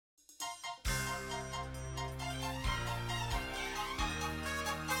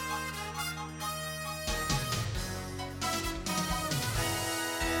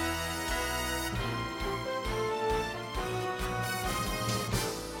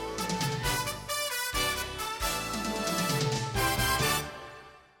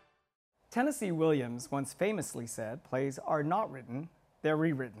Tennessee Williams once famously said, plays are not written, they're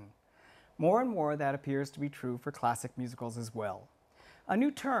rewritten. More and more that appears to be true for classic musicals as well. A new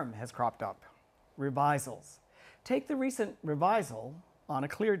term has cropped up, revisals. Take the recent revisal, On a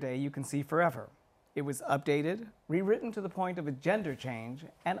Clear Day You Can See Forever. It was updated, rewritten to the point of a gender change,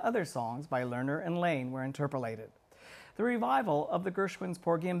 and other songs by Lerner and Lane were interpolated. The revival of the Gershwin's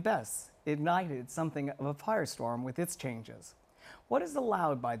Porgy and Bess ignited something of a firestorm with its changes. What is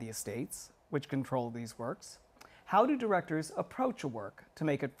allowed by the estates, which control these works? How do directors approach a work to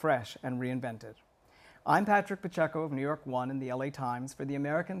make it fresh and reinvented? I'm Patrick Pacheco of New York One and the LA Times for the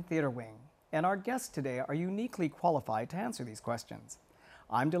American Theater Wing, and our guests today are uniquely qualified to answer these questions.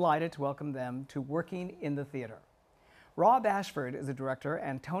 I'm delighted to welcome them to Working in the Theater. Rob Ashford is a director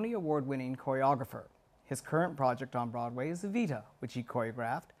and Tony Award-winning choreographer. His current project on Broadway is Evita, which he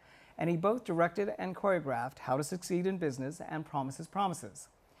choreographed, and he both directed and choreographed How to Succeed in Business and Promises, Promises.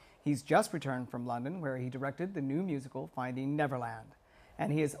 He's just returned from London, where he directed the new musical Finding Neverland,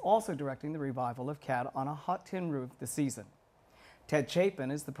 and he is also directing the revival of Cat on a Hot Tin Roof this season. Ted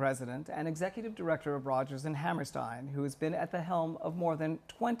Chapin is the president and executive director of Rodgers and Hammerstein, who has been at the helm of more than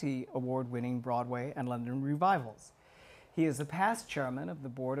 20 award-winning Broadway and London revivals. He is a past chairman of the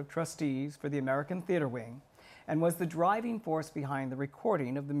Board of Trustees for the American Theater Wing and was the driving force behind the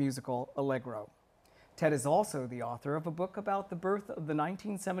recording of the musical Allegro. Ted is also the author of a book about the birth of the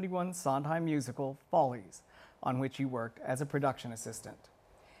 1971 Sondheim musical Follies, on which he worked as a production assistant.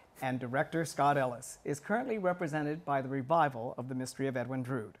 And director Scott Ellis is currently represented by the revival of The Mystery of Edwin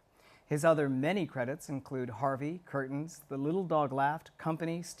Drood. His other many credits include Harvey, Curtains, The Little Dog Laughed,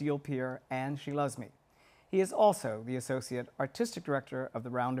 Company, Steel Pier, and She Loves Me. He is also the associate artistic director of the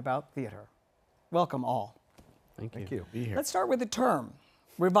Roundabout Theater. Welcome all. Thank you. Be here. Let's start with the term,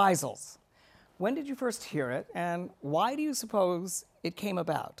 revisals. When did you first hear it, and why do you suppose it came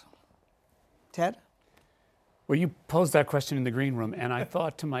about? Ted? Well, you posed that question in the green room, and I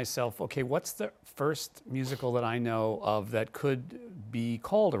thought to myself, okay, what's the first musical that I know of that could be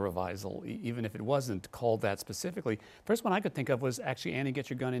called a revisal, even if it wasn't called that specifically? First one I could think of was actually Annie Get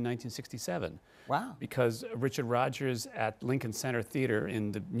Your Gun in 1967. Wow. Because Richard Rodgers at Lincoln Center Theater,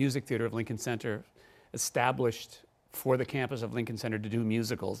 in the Music Theater of Lincoln Center, established for the campus of Lincoln Center to do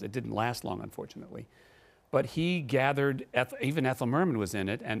musicals. It didn't last long, unfortunately. But he gathered, even Ethel Merman was in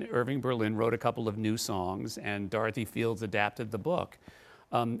it, and Irving Berlin wrote a couple of new songs, and Dorothy Fields adapted the book.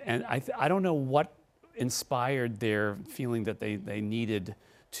 And I don't know what inspired their feeling that they needed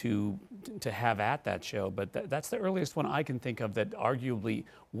to have at that show, but that's the earliest one I can think of that arguably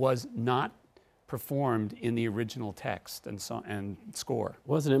was not performed in the original text and score.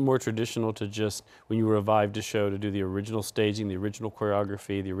 Wasn't it more traditional to just, when you revived a show, to do the original staging, the original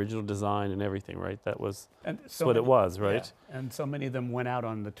choreography, the original design and everything, right? That was what it was, right? Yeah. And so many of them went out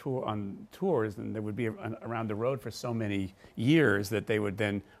on tours, and they would be around the road for so many years that they would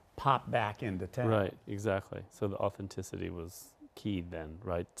then pop back into town. Right, exactly. So the authenticity was key then,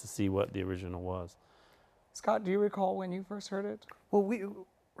 right? To see what the original was. Scott, do you recall when you first heard it? Well,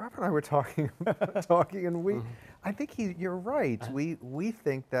 Rob and I were talking, and I think you're right. We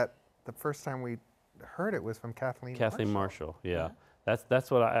think that the first time we heard it was from Kathleen Marshall, yeah. That's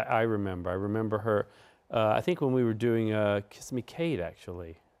what I remember. I remember her, I think when we were doing Kiss Me Kate,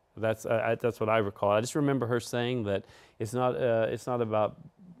 actually. That's what I recall. I just remember her saying that it's not about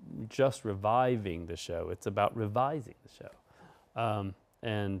just reviving the show, it's about revising the show.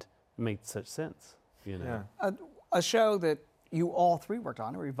 And it makes such sense, you know. Yeah. A show that you all three worked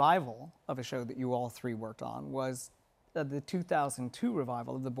on, a revival of a show that you all three worked on, was the 2002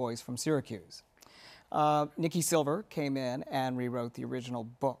 revival of The Boys from Syracuse. Nikki Silver came in and rewrote the original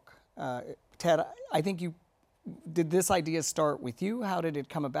book. Ted, I think did this idea start with you? How did it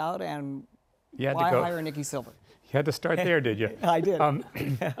come about, and why hire Nikki Silver? You had to start there, did you? I did.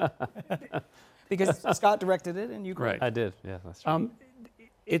 Because Scott directed it and you right. I did, yeah, that's right.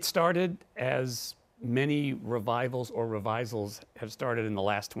 It started as many revivals or revisals have started in the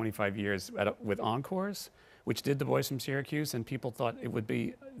last 25 years with encores, which did The Boys from Syracuse, and people thought it would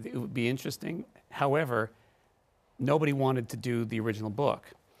be interesting. However, nobody wanted to do the original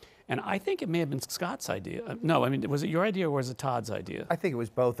book. And I think it may have been Scott's idea. No, I mean, was it your idea or was it Todd's idea? I think it was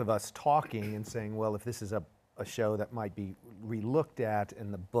both of us talking and saying, well, if this is a show that might be re-looked at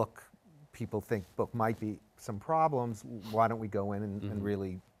in the book, people think book might be some problems, why don't we go in and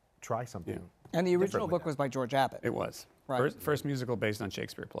really try something? Yeah. And the original book was by George Abbott. It was. Right. First musical based on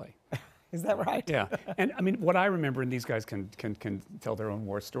Shakespeare play. Is that right? Yeah. And I mean, what I remember, and these guys can tell their own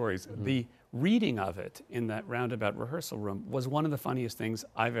war stories, the reading of it in that roundabout rehearsal room was one of the funniest things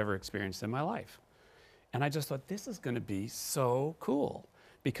I've ever experienced in my life. And I just thought, this is going to be so cool.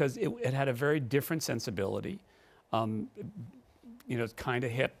 because it had a very different sensibility. You know, kind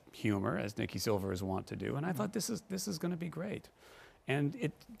of hip humor, as Nikki Silver is wont to do, and I thought this is going to be great, and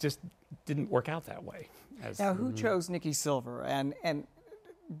it just didn't work out that way. Now, who chose Nikki Silver, and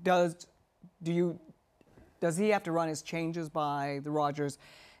does he have to run his changes by the Rodgers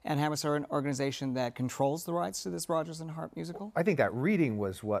and Hammerstein organization that controls the rights to this Rodgers and Hart musical? I think that reading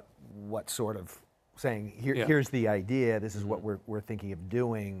was what sort of saying, here's the idea, this is what we're thinking of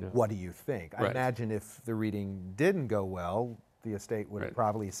doing, what do you think? I imagine if the reading didn't go well, the estate would have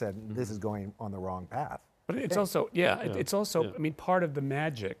probably said, this is going on the wrong path. But it's also, it's also, I mean, part of the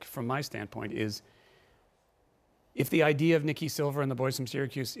magic from my standpoint is if the idea of Nikki Silver and the Boys from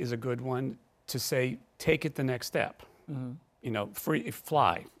Syracuse is a good one, to say, take it the next step, you know,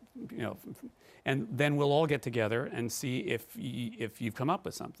 fly, you know, and then we'll all get together and see if you've come up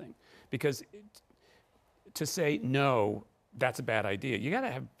with something. Because to say no, that's a bad idea. You got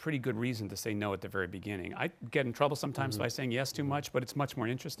to have pretty good reason to say no at the very beginning. I get in trouble sometimes by saying yes too much, but it's much more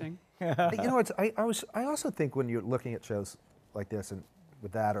interesting. You know, I also think when you're looking at shows like this and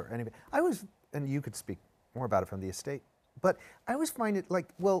with that or anything, and you could speak more about it from the estate, but I always find it like,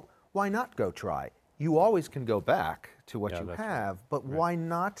 well, why not go try? You always can go back to what you have, but why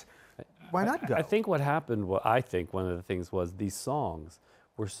not? Why not go? I think what happened, I think one of the things was these songs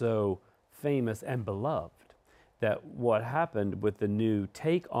were so famous and beloved that what happened with the new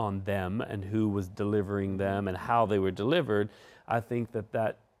take on them and who was delivering them and how they were delivered, I think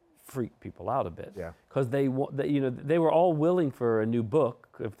that freaked people out a bit. Yeah. Because they were all willing for a new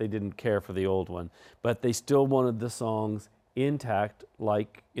book if they didn't care for the old one, but they still wanted the songs intact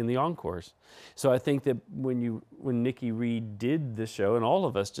like in the encores. So I think that when Nikki redid the show, and all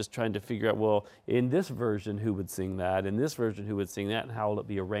of us just trying to figure out, well, in this version who would sing that, in this version who would sing that, and how will it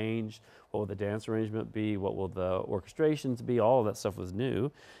be arranged, what will the dance arrangement be, what will the orchestrations be, all of that stuff was new.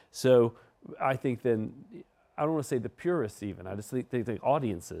 So I think then, I don't want to say the purists even, I just think the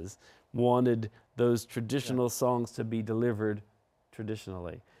audiences wanted those traditional songs to be delivered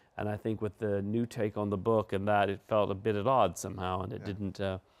traditionally. And I think with the new take on the book and that, it felt a bit at odds somehow, and it didn't.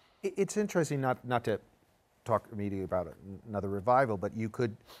 It's interesting not to talk immediately about another revival, but you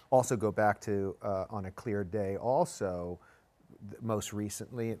could also go back to On a Clear Day also, most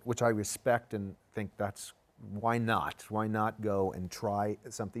recently, which I respect and think that's, why not? Why not go and try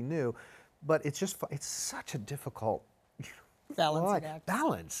something new? But it's such a difficult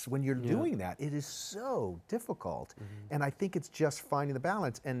balance when you're doing that. It is so difficult. And I think it's just finding the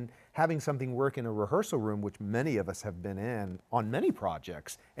balance and having something work in a rehearsal room, which many of us have been in on many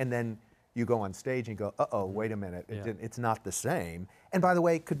projects, and then you go on stage and go, uh-oh, wait a minute, it's not the same. And by the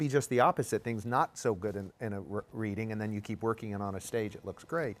way, it could be just the opposite. Things not so good in a reading, and then you keep working it on a stage, it looks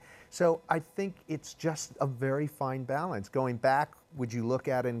great. So I think it's just a very fine balance. Going back, would you look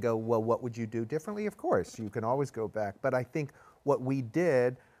at it and go, well, what would you do differently? Of course, you can always go back. But I think what we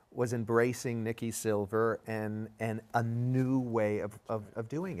did was embracing Nikki Silver and a new way of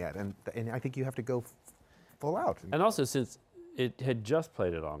doing it. And I think you have to go full out. And also, since it had just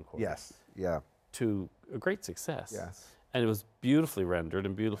played at Encore. Yes, yeah. To a great success. Yes. And it was beautifully rendered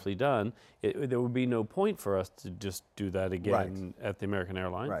and beautifully done. There would be no point for us to just do that again at the American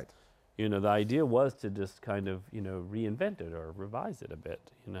Airlines. Right. You know, the idea was to just kind of, reinvent it or revise it a bit,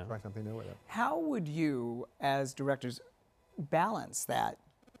 Try something new with it. How would you, as directors, balance that,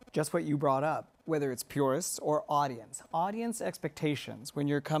 just what you brought up, whether it's purists or audience expectations when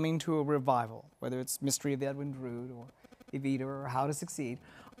you're coming to a revival, whether it's Mystery of the Edwin Drood or Evita or How to Succeed,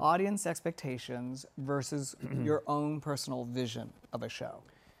 audience expectations versus your own personal vision of a show?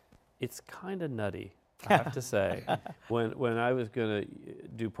 It's kind of nutty, I have to say, when I was going to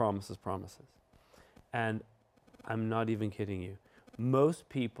do Promises, and I'm not even kidding you, most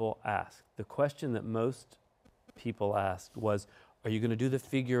people ask, the question that most people asked was, are you going to do the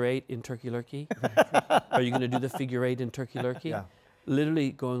figure 8 in Turkey Lurkey? Are you going to do the figure 8 in Turkey Lurkey? Yeah.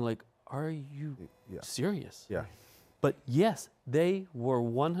 Literally going like, are you serious? Yeah. But yes, they were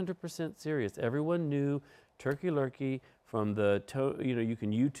 100% serious. Everyone knew Turkey Lurkey from the, you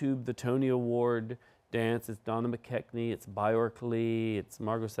can YouTube the Tony Award dance. It's Donna McKechnie, it's Bjork Lee, it's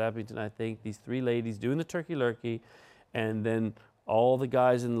Margot Sappington, I think. These three ladies doing the Turkey Lurkey, and then all the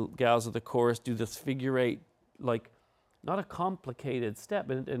guys and gals of the chorus do this figure 8, like not a complicated step,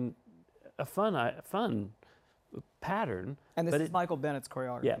 and a fun pattern. And this is Michael Bennett's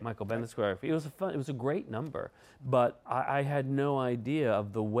choreography. Yeah, Michael Bennett's choreography. It was a great number, but I had no idea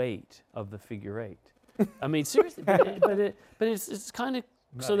of the weight of the figure 8. I mean, seriously, but it's kind of,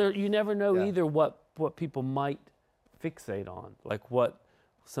 so there, you never know either what people might fixate on, like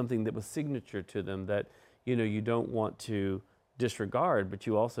something that was signature to them that, you don't want to disregard, but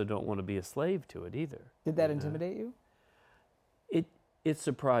you also don't want to be a slave to it either. Did that intimidate you? It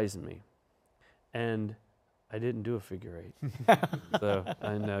surprised me, and I didn't do a figure eight. So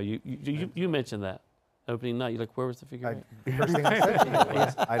I know you mentioned that opening night. You're like, where was the figure eight? First thing I said to you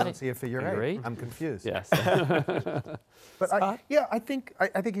was, I don't see a figure Figure eight. eight? I'm confused. Yes. But I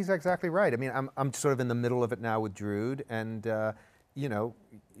think he's exactly right. I mean, I'm sort of in the middle of it now with Drood, and you know,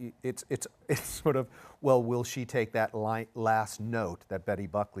 it's sort of, well, will she take that last note that Betty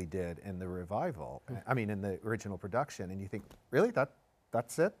Buckley did in the revival? I mean, in the original production, and you think, really,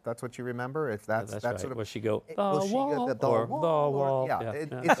 that's it? That's what you remember? If that's right. sort of, Will she go, the will she wall, go, or wall, the wall? Yeah,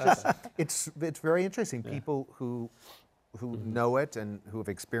 Yeah. it's very interesting. People who know it and who have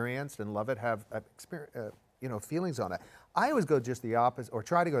experienced and love it have feelings on it. I always go just the opposite, or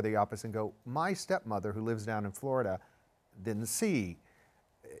try to go the opposite, and go, my stepmother, who lives down in Florida, didn't see,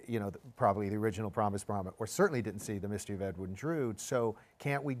 probably the original Promised Brahma, or certainly didn't see The Mystery of Edwin Drood. So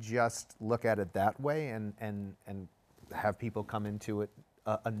can't we just look at it that way and have people come into it,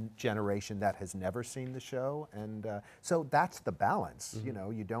 a generation that has never seen the show? And so that's the balance.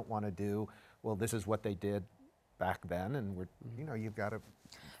 Mm-hmm. You don't want to do, well, this is what they did back then, and you've got to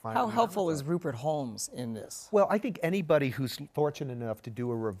find. How helpful is Rupert Holmes in this? Well, I think anybody who's fortunate enough to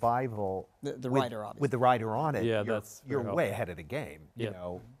do a revival, The writer, obviously. with the writer on it, Yeah, that's you're very way helpful. ahead of the game. Yep.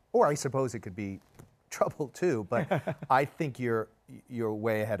 Or I suppose it could be trouble too. But I think you're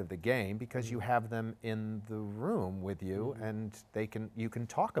way ahead of the game because you have them in the room with you, and you can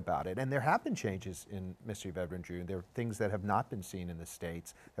talk about it. And there have been changes in Mystery of Edwin Drood. There are things that have not been seen in the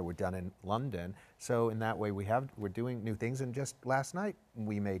States that were done in London. So in that way, we're doing new things. And just last night,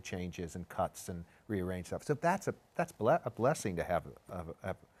 we made changes and cuts and rearranged stuff. So that's a blessing to have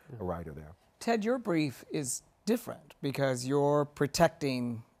a writer there. Ted, your brief is different because you're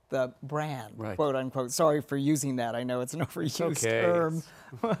protecting the brand, Right. quote unquote. Sorry for using that. I know it's an overused okay. term.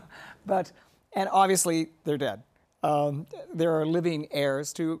 And obviously they're dead. There are living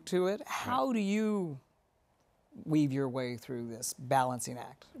heirs to it. How do you weave your way through this balancing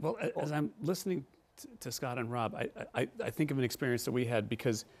act? Well, as I'm listening to Scott and Rob, I think of an experience that we had,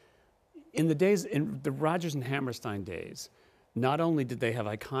 because in the Rodgers and Hammerstein days, not only did they have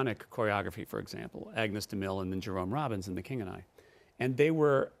iconic choreography, for example, Agnes DeMille and then Jerome Robbins in The King and I, and they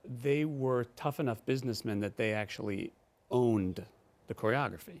were tough enough businessmen that they actually owned the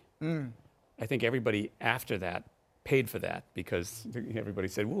choreography. I think everybody after that paid for that because everybody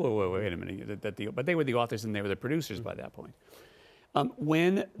said, whoa, wait a minute. But they were the authors and they were the producers by that point.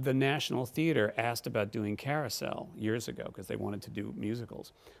 When the National Theater asked about doing Carousel years ago, because they wanted to do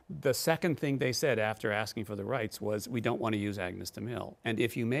musicals, the second thing they said after asking for the rights was, we don't want to use Agnes DeMille. And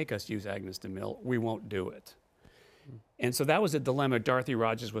if you make us use Agnes DeMille, we won't do it. And so that was a dilemma. Dorothy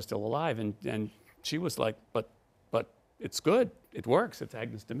Rodgers was still alive, and she was like, but it's good. It works. It's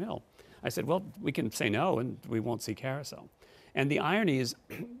Agnes DeMille. I said, well, we can say no, and we won't see Carousel. And the irony is,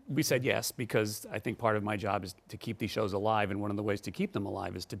 we said yes, because I think part of my job is to keep these shows alive, and one of the ways to keep them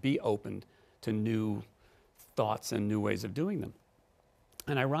alive is to be open to new thoughts and new ways of doing them.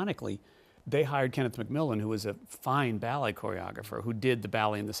 And ironically, they hired Kenneth McMillan, who was a fine ballet choreographer who did the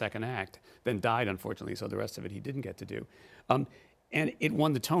ballet in the second act, then died, unfortunately, so the rest of it he didn't get to do. And it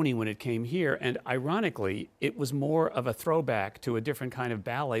won the Tony when it came here, and ironically, it was more of a throwback to a different kind of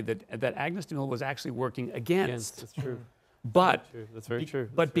ballet that Agnes DeMille was actually working against. That's true. But That's very true.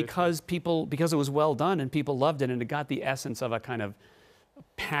 But because it was well done and people loved it, and it got the essence of a kind of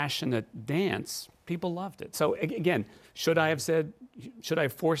passionate dance, people loved it. So again, should I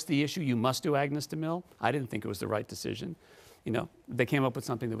have forced the issue, you must do Agnes DeMille? I didn't think it was the right decision. They came up with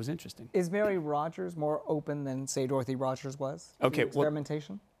something that was interesting. Is Mary Rodgers more open than, say, Dorothy Rodgers was? Okay, to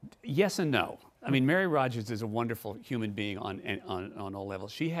experimentation? Yes and no. I mean, Mary Rodgers is a wonderful human being on all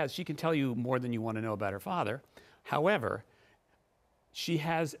levels. She can tell you more than you want to know about her father. However, she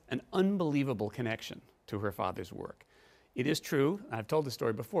has an unbelievable connection to her father's work. It is true, I've told this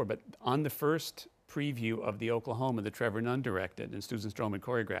story before, but on the first preview of the Oklahoma that Trevor Nunn directed and Susan Stroman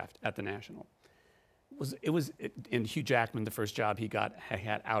choreographed at the National, and Hugh Jackman, the first job he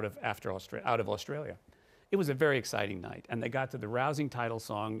had out of Australia. It was a very exciting night, and they got to the rousing title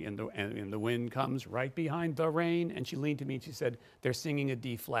song, and the wind comes right behind the rain, and she leaned to me and she said, "They're singing a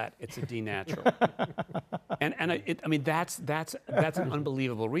D flat. It's a D natural." That's an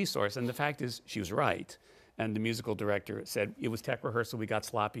unbelievable resource, and the fact is, she was right. And the musical director said, it was tech rehearsal, we got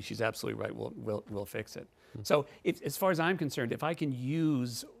sloppy. She's absolutely right. We'll fix it. So, as far as I'm concerned, if I can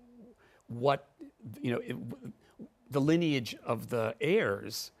use the lineage of the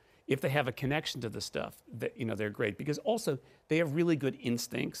heirs, if they have a connection to the stuff, they're great, because also they have really good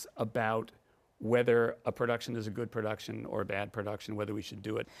instincts about whether a production is a good production or a bad production, whether we should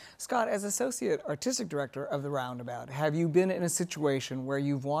do it. Scott, as Associate Artistic Director of the Roundabout, have you been in a situation where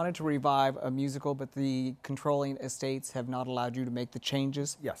you've wanted to revive a musical, but the controlling estates have not allowed you to make the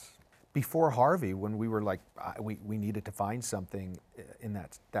changes? Yes. Before Harvey, when we were like, we needed to find something in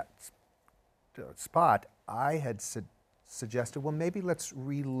that spot, I had suggested, well, maybe let's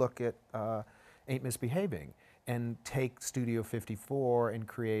relook at Ain't Misbehaving and take Studio 54 and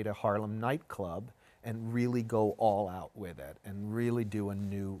create a Harlem nightclub and really go all out with it and really do a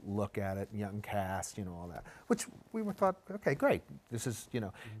new look at it, young cast, all that, which we were thought, okay, great, this is,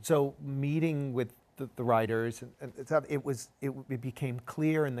 So meeting with the writers, and it became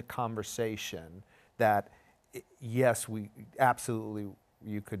clear in the conversation that, yes,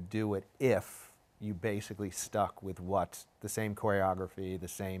 you could do it if you basically stuck with the same choreography, the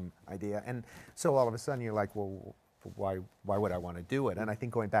same idea. And so all of a sudden you're like, well, why would I want to do it? And I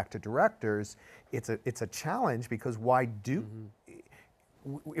think going back to directors, it's a challenge, because if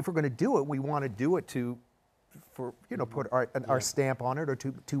we're going to do it, we want to do it put our stamp on it, or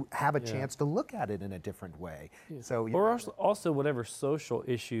to have a chance to look at it in a different way. Yeah. So or also whatever social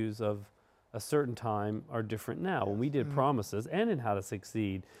issues of a certain time are different now. When we did Promises and in How to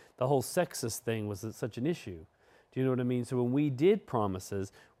Succeed, the whole sexist thing was such an issue. Do you know what I mean? So when we did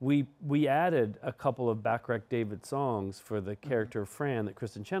Promises, we added a couple of Bacharach David songs for the character of Fran that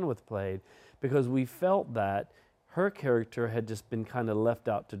Kristen Chenoweth played, because we felt that her character had just been kind of left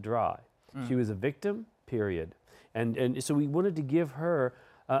out to dry. She was a victim, period. And so we wanted to give her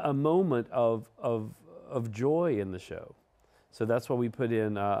a moment of joy in the show. So that's why we put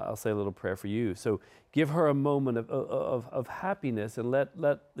in, I'll say a little prayer for you. So give her a moment of happiness, and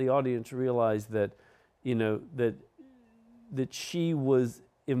let the audience realize that, that she was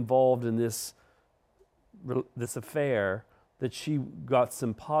involved in this affair, that she got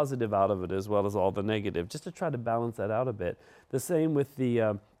some positive out of it as well as all the negative, just to try to balance that out a bit. The same with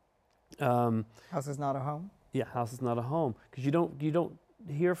the House Is Not a Home? Yeah, House Is Not a Home, because you don't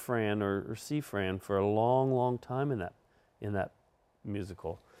hear Fran or see Fran for a long, long time in that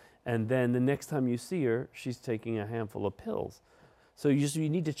musical. And then the next time you see her, she's taking a handful of pills. So you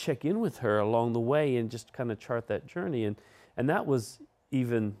need to check in with her along the way and just kind of chart that journey. And that was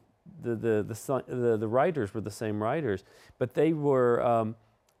even the writers were the same writers, but they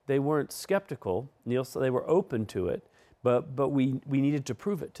weren't skeptical. They were open to it, but we needed to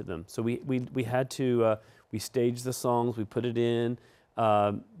prove it to them. So we had to we staged the songs, we put it in.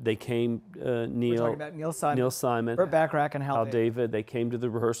 They came, We're talking about Neil Simon, Burt Bacharach, and Hal David. They came to the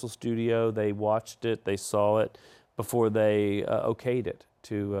rehearsal studio. They watched it. They saw it before they okayed it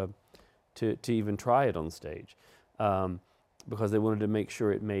to even try it on stage, because they wanted to make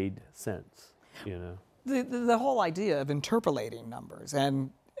sure it made sense. The whole idea of interpolating numbers,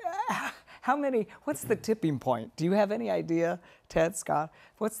 and what's the tipping point? Do you have any idea, Ted, Scott?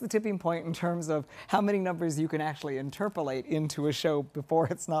 What's the tipping point in terms of how many numbers you can actually interpolate into a show before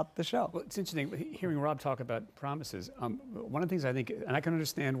it's not the show? Well, it's interesting hearing Rob talk about Promises. One of the things I think, and I can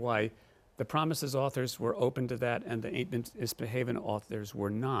understand why the Promises authors were open to that and the Ain't Misbehavin' authors were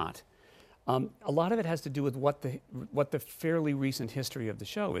not. A lot of it has to do with what the fairly recent history of the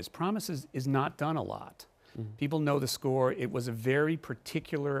show is. Promises is not done a lot. People know the score. It was a very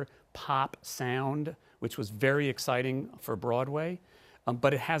particular pop sound, which was very exciting for Broadway,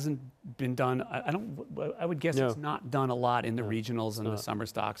 but it hasn't been done. I would guess it's not done a lot in the regionals and the summer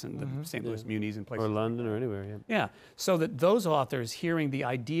stocks and the St. Louis Munis and places. Or London or anywhere, Yeah, so that those authors hearing the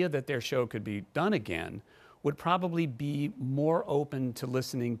idea that their show could be done again would probably be more open to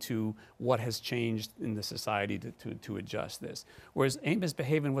listening to what has changed in the society to adjust this. Whereas Ain't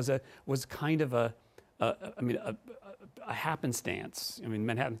Misbehavin' was kind of a happenstance. I mean,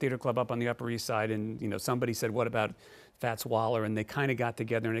 Manhattan Theater Club up on the Upper East Side, and somebody said, "What about Fats Waller?" And they kind of got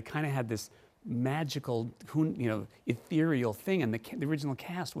together, and it kind of had this magical, ethereal thing. And the original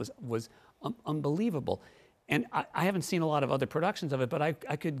cast was unbelievable. And I haven't seen a lot of other productions of it, but I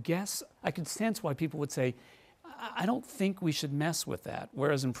could sense why people would say, I don't think we should mess with that.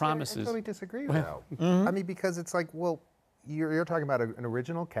 Whereas in Promises, I totally disagree with that. I mean, because it's like, well, you're talking about an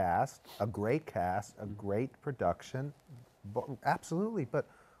original cast, a great production, absolutely. But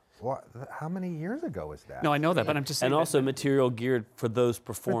how many years ago is that? No, I know that, but I'm just saying. And also material geared for those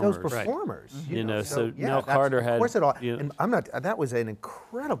performers. For those performers, right. So Nell Carter had. Of course, it all. And I'm not. That was an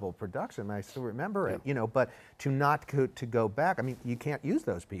incredible production. I still remember it. But to go back. I mean, you can't use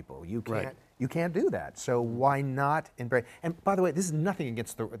those people. You can't. Right. You can't do that. So why not embrace? And by the way, this is nothing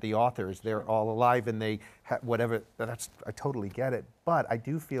against the authors. They're all alive and they whatever. I totally get it. But I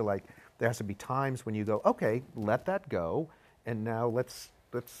do feel like there has to be times when you go, okay, let that go, and now let's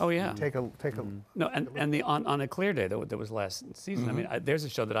let's Oh, yeah. take a No, and on a clear day that was last season. I mean, there's a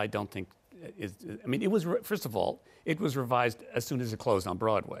show that I don't think is. I mean, it was first of all, it was revised as soon as it closed on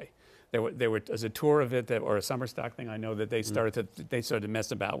Broadway. There was a tour of it or a summer stock thing. I know that they started to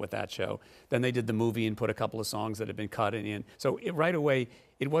mess about with that show. Then they did the movie and put a couple of songs that had been cut in. So right away,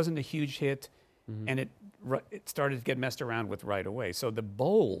 it wasn't a huge hit, and it started to get messed around with right away. So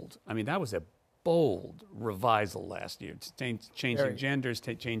I mean, that was a bold revisal last year. Changing genders,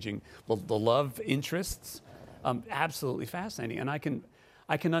 changing the love interests. Absolutely fascinating, and I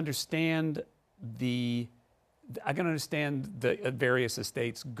can understand the various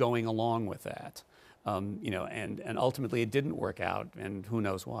estates going along with that, and ultimately it didn't work out, and who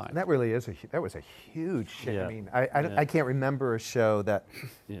knows why. And that really is that was a huge shift. Yeah. I mean, I can't remember a show that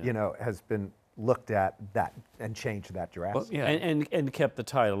has been looked at that and changed that drastically. Well, yeah. And kept the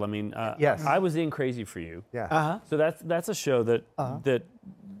title. I mean, Yes. I was in Crazy for You. Yeah. So that's a show that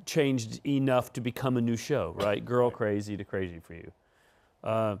changed enough to become a new show, right? Girl Crazy to Crazy for You.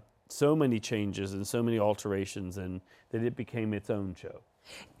 So many changes and so many alterations, and that it became its own show.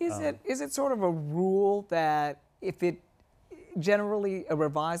 Is it sort of a rule that if it generally a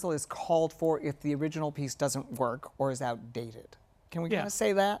revisal is called for if the original piece doesn't work or is outdated? Can we kind of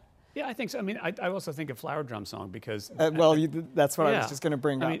say that? Yeah, I think so. I mean, I also think of Flower Drum Song because That's what I was Yeah. just going to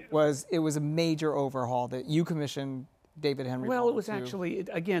bring I up. mean- It was a major overhaul that you commissioned David Henry. Well, Wong it was to- actually,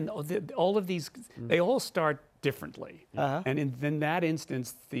 again, all of these, they all start differently. And in that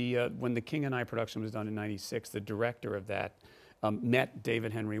instance, when the King and I production was done in '96, the director of that met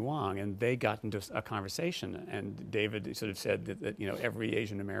David Henry Wong, and they got into a conversation. And David sort of said that every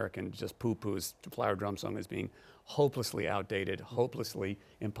Asian American just poo-poos Flower Drum Song as being hopelessly outdated, hopelessly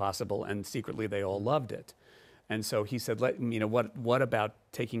impossible, and secretly they all loved it. And so he said, what about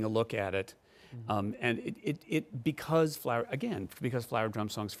taking a look at it? And because Flower Drum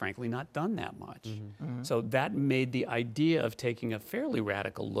Song's frankly not done that much. So that made the idea of taking a fairly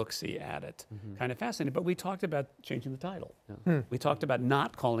radical look-see at it kind of fascinating. But we talked about changing the title. We talked about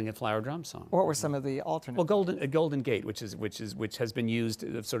not calling it Flower Drum Song. What were some of the alternate? Well, Golden Gate, which has been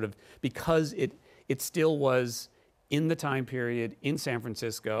used sort of because it still was in the time period in San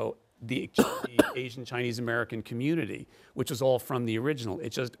Francisco, the Asian Chinese American community, which was all from the original. It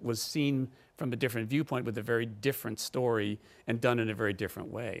just was seen from a different viewpoint with a very different story and done in a very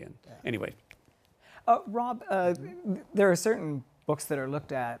different way. And anyway, Rob, there are certain books that are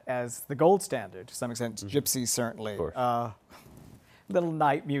looked at as the gold standard to some extent. Gypsy, certainly. Of course. Little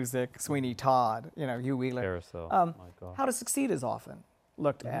Night Music, Sweeney Todd, Hugh Wheeler. Carousel. My God. How to Succeed is often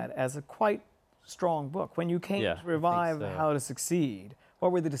looked at as a quite strong book. When you came Yeah, I to think revive so. How to Succeed,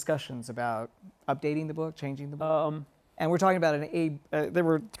 what were the discussions about updating the book, changing the book? And we're talking about there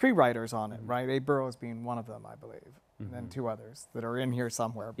were 3 writers on it, right? Abe Burrows being one of them, I believe, and then 2 others that are in here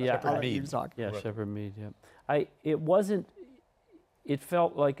somewhere. But Yeah, I'll let you talk. Yeah, Shepard Mead. Yeah, it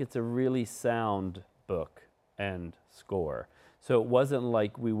felt like it's a really sound book and score. So it wasn't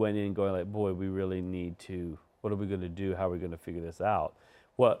like we went in going like, boy, we really need to. What are we going to do? How are we going to figure this out?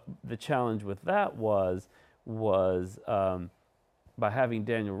 What the challenge with that was by having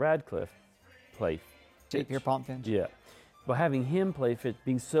Daniel Radcliffe play Fitch. Pierpont Finch. Yeah. By having him play Fitch,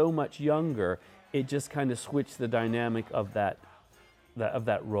 being so much younger, it just kind of switched the dynamic of that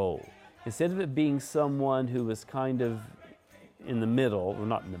role. Instead of it being someone who was kind of in the middle, well,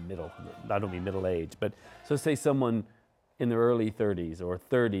 not in the middle, I don't mean middle age, but so say someone in their early 30s or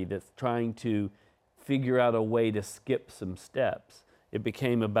 30 that's trying to figure out a way to skip some steps. It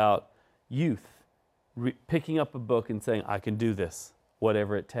became about youth picking up a book and saying, I can do this,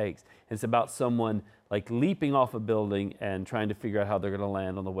 whatever it takes. It's about someone like leaping off a building and trying to figure out how they're going to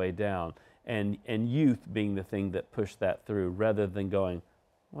land on the way down. And youth being the thing that pushed that through rather than going,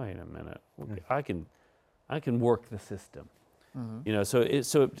 wait a minute, I can work the system. you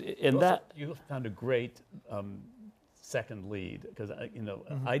found a great second lead because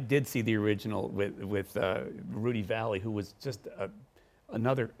I did see the original with Rudy Valley, who was just a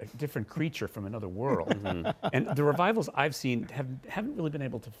different creature from another world. And the revivals I've seen haven't really been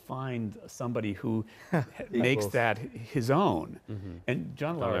able to find somebody who makes that his own. And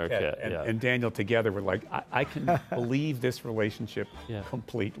John Larroquette and Daniel together were like, I can believe this relationship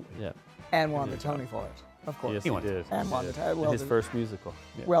completely. Yeah. And won the Tony for it, of course. Yes, he did. And won the Tony. His first musical.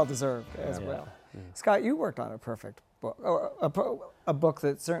 Well deserved as well. Scott, you worked on a perfect book, or a book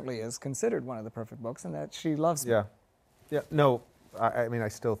that certainly is considered one of the perfect books, and that She Loves Me. Yeah. No, I mean, I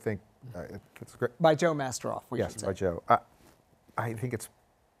still think it's great. By Joe Masteroff, we Yes, should say. by Joe. I think it's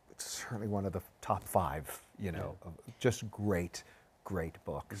certainly one of the top 5, of just great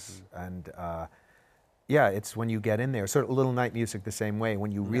books. And, Yeah, it's when you get in there, sort of Little Night Music the same way.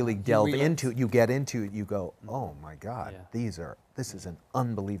 When you really delve into it, you get into it, you go, oh my God, this is an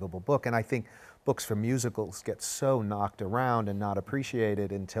unbelievable book. And I think books for musicals get so knocked around and not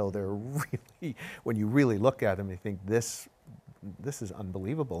appreciated until they're really, when you really look at them, you think this is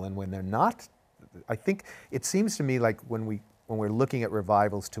unbelievable. And when they're not, I think it seems to me like when we're looking at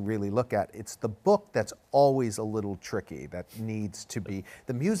revivals to really look at, it's the book that's always a little tricky, that needs to be,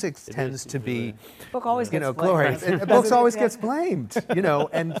 the music tends to be, Book always you gets know, blamed. glorious. Books always gets blamed, you know,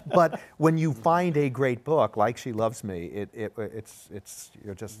 but when you find a great book like She Loves Me, it's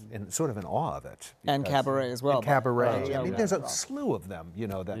you're just sort of in awe of it. And because- Cabaret as well. And Cabaret. Oh, I mean, yeah. there's a slew of them, you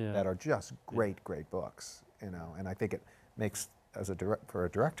know, that Yeah. that are just great books, you know, and I think it makes, for a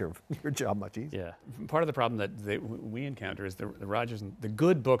director, your job much easier. Yeah. Part of the problem that we encounter is the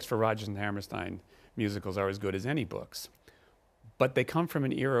good books for Rodgers and Hammerstein musicals are as good as any books, but they come from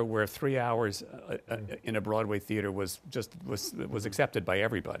an era where 3 hours in a Broadway theater was accepted by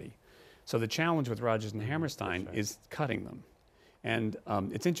everybody. So the challenge with Rodgers and Hammerstein is cutting them. And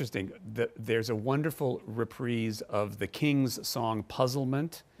it's interesting that there's a wonderful reprise of the King's song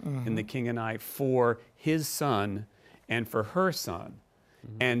Puzzlement in The King and I for his son and for her son.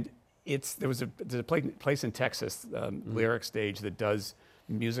 And there's a place in Texas, Lyric Stage, that does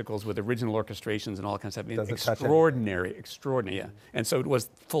musicals with original orchestrations and all that kind of stuff. Doesn't touch Extraordinary, yeah. And so it was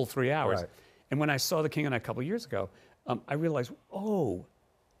full 3 hours. Right. And when I saw The King and I a couple of years ago, I realized, oh,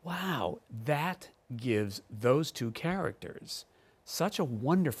 wow, that gives those two characters such a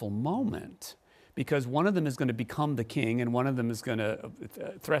wonderful moment, because one of them is going to become the king and one of them is going to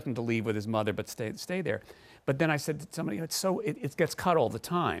threaten to leave with his mother but stay there. But then I said to somebody, it gets cut all the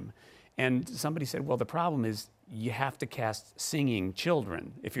time. And somebody said, well, the problem is you have to cast singing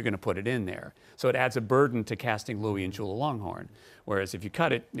children if you're going to put it in there. So it adds a burden to casting Louis and Chula Longhorn. Whereas if you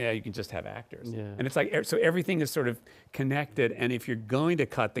cut it, you can just have actors. Yeah. And it's like, so everything is sort of connected. And if you're going to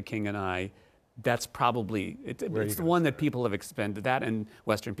cut The King and I, that's probably, it's the one that people have expended. That and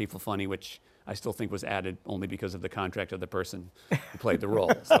Western People Funny, which I still think was added only because of the contract of the person who played the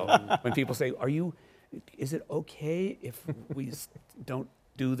role. So when people say, is it okay if we don't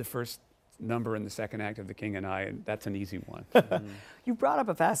do the first number in the second act of The King and I? And that's an easy one. You brought up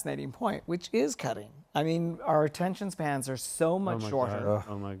a fascinating point, which is cutting. I mean, our attention spans are so much shorter.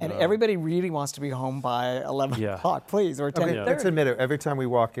 Oh my God. And everybody really wants to be home by 11 Yeah. o'clock, please, or 10:30. Okay, let's admit it. Every time we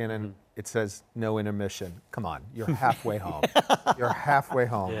walk in and it says no intermission, come on, you're halfway home. You're halfway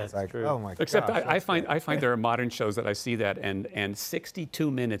home. Yeah, it's it's like, true. oh my god. Except I find there are modern shows that I see that, and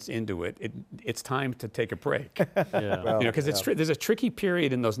 62 minutes into it's time to take a break. Yeah. Because there's a tricky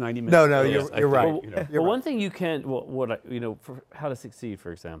period in those 90 minutes. No, shows, you're right. I think, Well, one thing you can, for How to Succeed,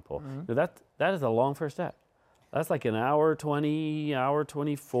 for example, that is a long first act. That's like an hour 20, hour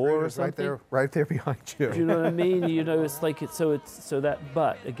 24 or It's something. right there behind you. Do you know what I mean? It's like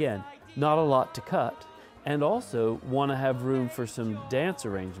but again, not a lot to cut, and also want to have room for some dance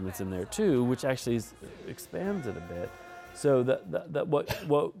arrangements in there too, which actually expands it a bit. So that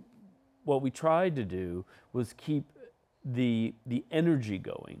what we tried to do was keep the energy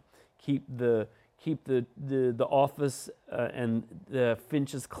going, keep the Office and the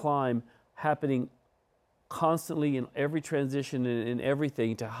Finch's Climb happening constantly in every transition and in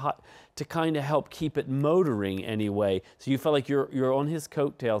everything to kind of help keep it motoring anyway. So you felt like you're on his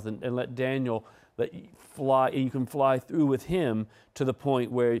coattails and let Daniel let you fly, and you can fly through with him to the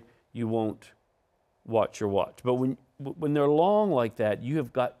point where you won't watch your watch. But when they're long like that, you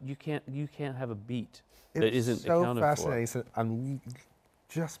can't have a beat that isn't so accounted fascinating. So I'm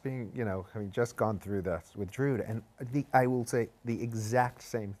just having just gone through this with Drew, and I will say the exact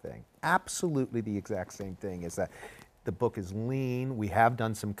same thing. Absolutely the exact same thing is that the book is lean. We have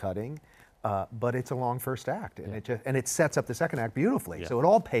done some cutting, but it's a long first act, and it sets up the second act beautifully. Yeah. So it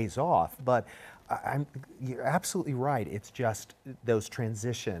all pays off. But you're absolutely right. It's just those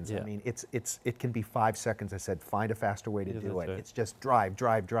transitions. Yeah. I mean, it can be 5 seconds. I said, find a faster way to do it. right. It's just drive.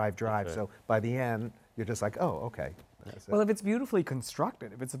 right. So by the end, you're just like, oh, okay. That's it. Well, if it's beautifully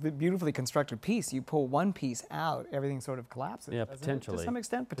constructed, if it's a beautifully constructed piece, you pull one piece out, everything sort of collapses. Yeah, doesn't it? potentially. To some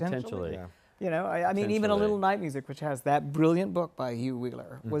extent, potentially. Yeah. You know, I mean, even A Little Night Music, which has that brilliant book by Hugh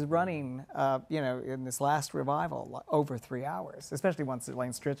Wheeler, was running, in this last revival, over 3 hours, especially once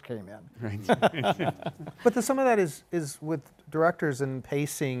Elaine Stritch came in. But some of that is with directors and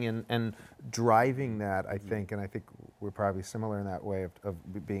pacing and driving that, I think, and I think we're probably similar in that way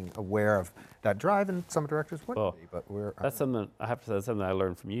of being aware of that drive, and some directors wouldn't be, but That's something I have to say. That's something I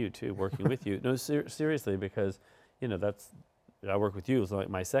learned from you too, working with you. No, seriously, because I work with you, it was like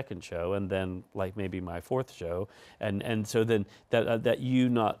my second show, and then like maybe my fourth show, and so then that you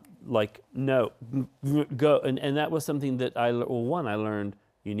not like no go, and that was something that I learned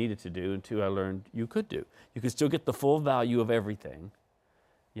you needed to do, and two, I learned you could do. You could still get the full value of everything,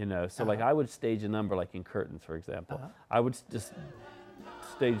 you know. So like I would stage a number like in Curtains, for example. I would just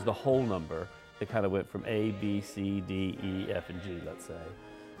stage the whole number that kind of went from A, B, C, D, E, F, and G, let's say,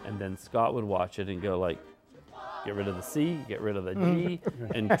 and then Scott would watch it and go like, get rid of the C, get rid of the G,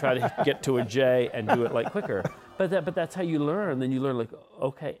 and try to get to a J and do it like quicker. But that's how you learn. Then you learn like,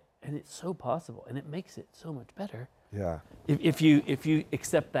 okay, and it's so possible, and it makes it so much better. Yeah. If you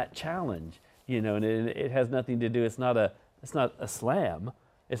accept that challenge, you know, and it has nothing to do. It's not a slam.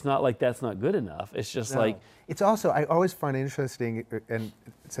 It's not like that's not good enough. It's just like it's also, I always find interesting, and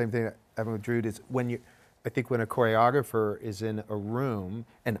same thing Evan with Drood, is I think when a choreographer is in a room,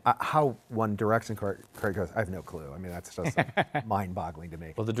 and how one directs and choreographs, I have no clue. I mean, that's just mind-boggling to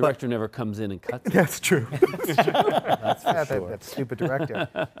me. Well, the director never comes in and cuts it. That's true. That's for sure. That stupid director.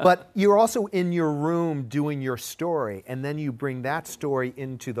 But you're also in your room doing your story, and then you bring that story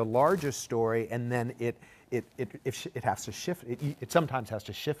into the larger story, and then it has to shift. It sometimes has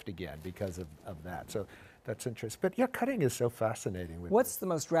to shift again because of that. So that's interesting. But yeah, cutting is so fascinating. What's the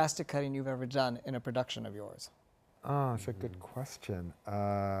most drastic cutting you've ever done in a production of yours? Oh, that's a good question.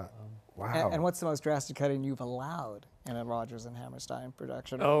 Wow. And what's the most drastic cutting you've allowed in a Rodgers and Hammerstein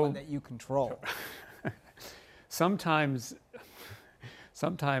production, or Oh. one that you control? Sometimes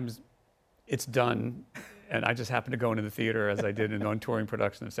it's done, and I just happen to go into the theater, as I did in an touring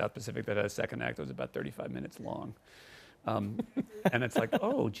production of South Pacific that had a second act that was about 35 minutes long. And it's like,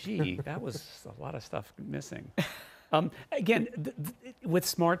 oh, gee, that was a lot of stuff missing. Again, with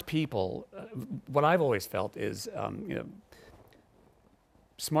smart people, what I've always felt is, you know,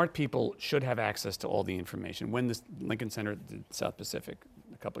 smart people should have access to all the information. When the Lincoln Center did South Pacific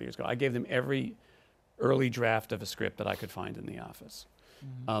a couple of years ago, I gave them every early draft of a script that I could find in the office.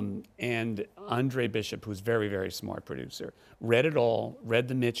 And Andre Bishop, who's very, very smart producer, read it all, read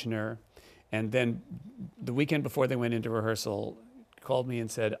the Michener, and then the weekend before they went into rehearsal, called me and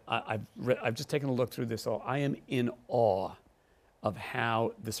said, I've just taken a look through this all. I am in awe of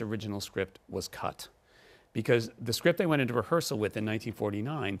how this original script was cut. Because the script they went into rehearsal with in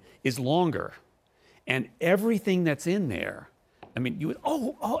 1949 is longer. And everything that's in there, I mean, you would,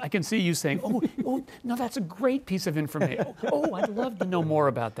 I can see you saying, no, that's a great piece of information. I'd love to know more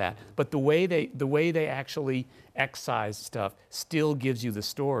about that. But the way they actually excise stuff still gives you the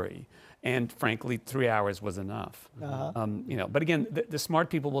story. And frankly, 3 hours was enough. You know, but again, the smart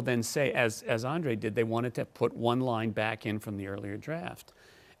people will then say, as Andre did, they wanted to put one line back in from the earlier draft,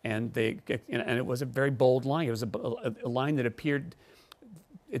 and it was a very bold line. It was a line that appeared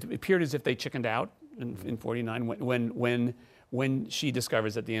as if they chickened out in 49 when she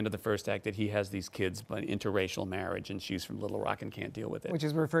discovers at the end of the first act that he has these kids by interracial marriage, and she's from Little Rock and can't deal with it. Which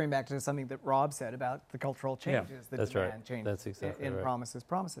is referring back to something that Rob said about the cultural changes, the that's demand right. changes That's exactly in right.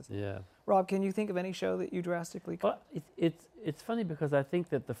 Promises. Yeah. Rob, can you think of any show that you drastically cut? Well, it's funny because I think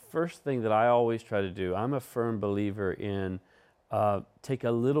that the first thing that I always try to do, I'm a firm believer in take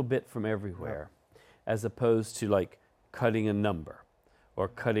a little bit from everywhere, as opposed to like cutting a number or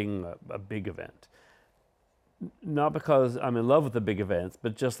cutting a big event. Not because I'm in love with the big events,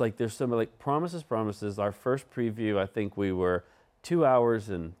 but just like there's some like Promises. Our first preview, I think we were 2 hours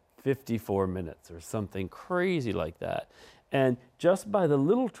and 54 minutes or something crazy like that. And just by the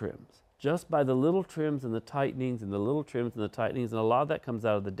little trims and the tightenings and the little trims and the tightenings, and a lot of that comes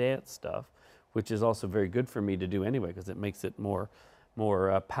out of the dance stuff, which is also very good for me to do anyway because it makes it more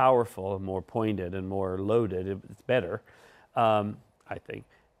powerful and more pointed and more loaded. It's better, I think.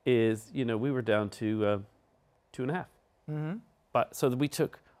 We were down to 2.5. But so that we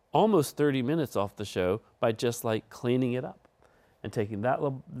took almost 30 minutes off the show by just like cleaning it up and taking that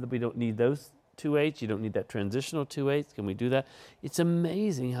little, we don't need those 2/8, you don't need that transitional 2/8, can we do that? It's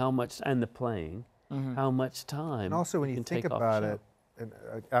amazing how much, and the playing, how much time. And also when you can think take off about the show. it,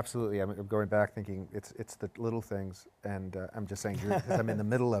 and absolutely, I'm going back thinking it's the little things, and I'm just saying because I'm in the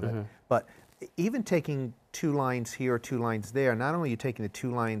middle of it. But even taking 2 lines here or 2 lines there, not only are you taking the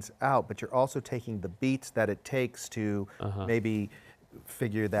 2 lines out, but you're also taking the beats that it takes to maybe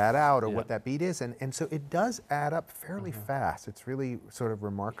figure that out or what that beat is, and so it does add up fairly fast. It's really sort of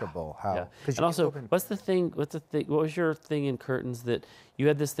remarkable how. Yeah. 'Cause And also, what was your thing in Curtains that you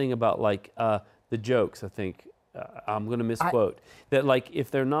had this thing about like the jokes? I think I'm going to misquote that like if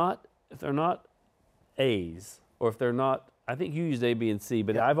they're not A's or if they're not, I think you used A, B, and C,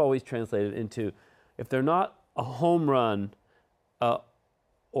 but I've always translated into if they're not a home run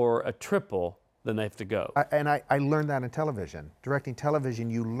or a triple, then they have to go. I learned that in television. Directing television,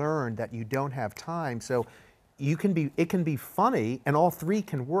 you learn that you don't have time, so it can be funny, and all three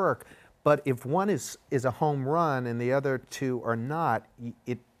can work. But if one is a home run and the other two are not,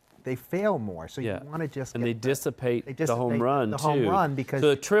 they fail more. So you want to just and they dissipate the home run the too. home run because so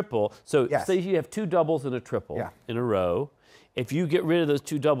a triple. So Yes. say you have two doubles and a triple in a row. If you get rid of those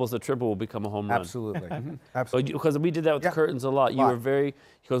two doubles, the triple will become a home run. absolutely, absolutely. Because we did that with the curtains a lot. You Lot. were very,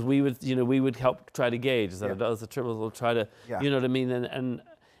 because we would help try to gauge that it does the triples. We'll try to, you know what I mean, and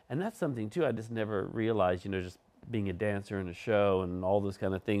that's something too. I just never realized, just being a dancer in a show and all those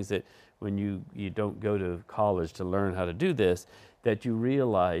kind of things, that when you don't go to college to learn how to do this, that you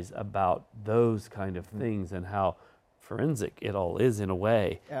realize about those kind of things and how forensic it all is in a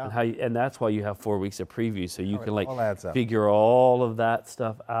way, and that's why you have 4 weeks of preview, so you can all adds up. figure all of that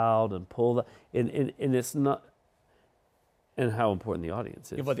stuff out and pull that, and it's not, and how important the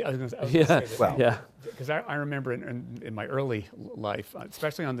audience is. Yeah, well, I was going to say that. Well, Because I remember in my early life,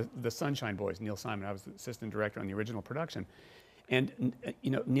 especially on the Sunshine Boys, Neil Simon, I was the assistant director on the original production. And,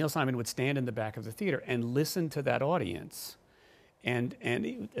 Neil Simon would stand in the back of the theater and listen to that audience. And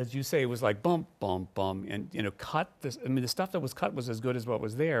as you say, it was like bump, bump, bump, and cut this. I mean, the stuff that was cut was as good as what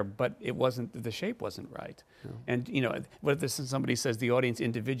was there, but it wasn't. The shape wasn't right. No. And what if somebody says the audience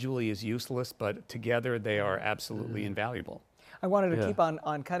individually is useless, but together they are absolutely invaluable. I wanted to keep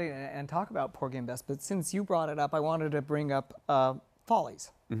on cutting and talk about Porgy and Bess, but since you brought it up, I wanted to bring up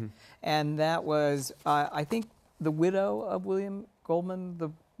Follies, and that was I think the widow of William Goldman, the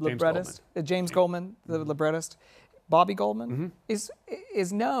librettist, James Goldman, the librettist. Bobby Goldman is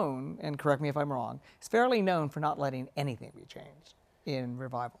known, and correct me if I'm wrong, is fairly known for not letting anything be changed in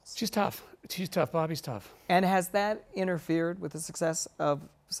revivals. She's tough. She's tough. Bobby's tough. And has that interfered with the success of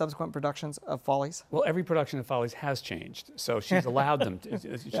subsequent productions of Follies? Well, every production of Follies has changed, so she's allowed them.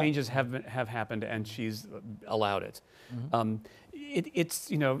 Changes have happened, and she's allowed it. It's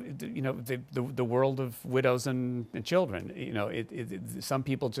the world of widows and children. Some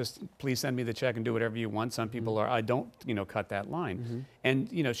people just please send me the check and do whatever you want. Some people are I don't cut that line, and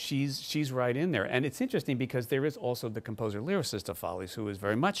she's right in there. And it's interesting because there is also the composer lyricist of Follies who is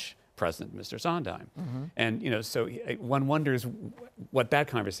very much present, Mr. Sondheim, and so one wonders what that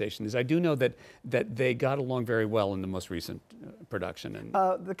conversation is. I do know that they got along very well in the most recent production.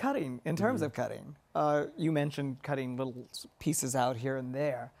 And the cutting, in terms of cutting, you mentioned cutting little pieces out here and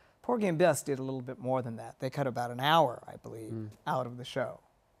there. Porgy and Bess did a little bit more than that. They cut about an hour, I believe, out of the show.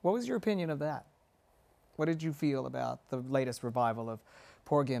 What was your opinion of that? What did you feel about the latest revival of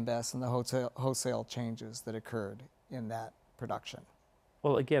Porgy and Bess and the wholesale changes that occurred in that production?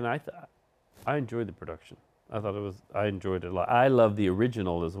 Well, again, I enjoyed the production. I enjoyed it a lot. I love the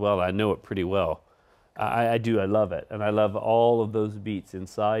original as well. I know it pretty well. I do. I love it, and I love all of those beats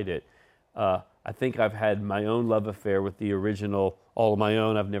inside it. I think I've had my own love affair with the original, all of my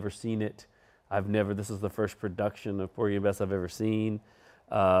own. I've never seen it. This is the first production of Porgy and Bess I've ever seen.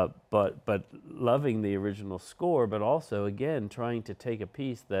 But loving the original score, but also, again, trying to take a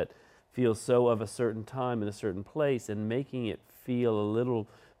piece that feels so of a certain time in a certain place and making it feel a little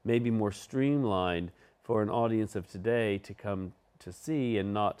maybe more streamlined for an audience of today to come to see,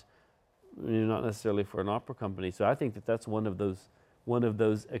 and not necessarily for an opera company. So I think that's one of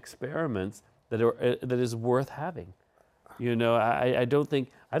those experiments that is worth having. I don't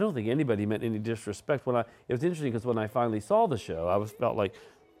think anybody meant any disrespect. It was interesting because when I finally saw the show, I felt like,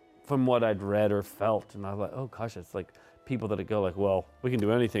 from what I'd read or felt, and I was like, oh gosh, it's like people that go like, well, we can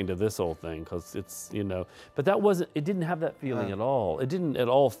do anything to this old thing because it's, but it didn't have that feeling at all. It didn't at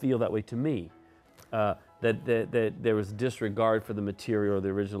all feel that way to me, that there was disregard for the material or the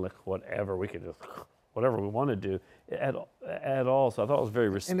original, like whatever, we could just, whatever we want to do at all. So I thought it was very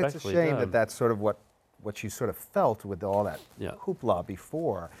respectfully And it's a shame done. that's sort of what you sort of felt with all that Yeah. hoopla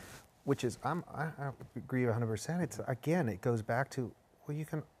before, which is, I agree 100%. It goes back to, well, you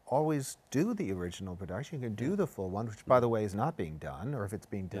can always do the original production. You can do the full one, which, by the way, is not being done, or if it's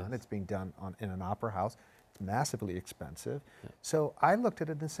being done, it's being done in an opera house. It's massively expensive. So I looked at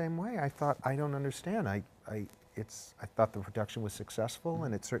it the same way. I thought, I don't understand. I thought the production was successful,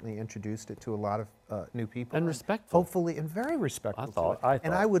 and it certainly introduced it to a lot of new people. And respectful. Hopefully, and very respectful. I thought.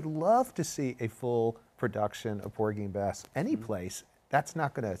 And I would love to see a full production of Porgy and Bess any place. That's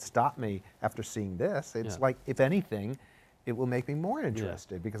not going to stop me after seeing this. It's like, if anything, it will make me more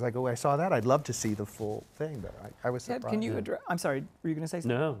interested, because I saw that, I'd love to see the full thing, but I was surprised. Ted, can you address, I'm sorry, were you going to say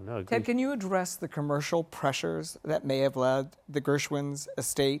something? No. Ted, can you address the commercial pressures that may have led the Gershwin's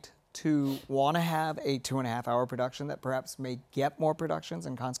estate to want to have a 2.5-hour production that perhaps may get more productions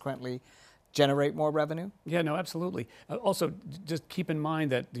and consequently generate more revenue? Yeah, no, absolutely. Also, just keep in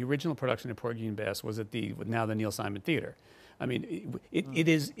mind that the original production of Porgy and Bess was at now the Neil Simon Theater. I mean,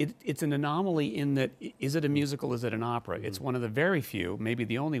 it's an anomaly in that, is it a musical, is it an opera? It's one of the very few, maybe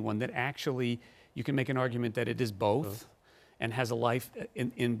the only one, that actually you can make an argument that it is both and has a life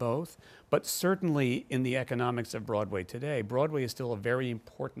in both. But certainly in the economics of Broadway today, Broadway is still a very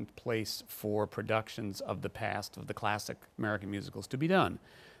important place for productions of the past, of the classic American musicals, to be done.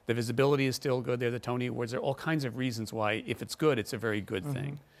 The visibility is still good there, the Tony Awards, there are all kinds of reasons why, if it's good, it's a very good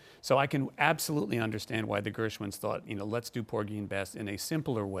thing. So I can absolutely understand why the Gershwins thought, let's do Porgy and Bess in a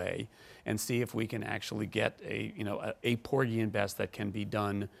simpler way and see if we can actually get a Porgy and Bess that can be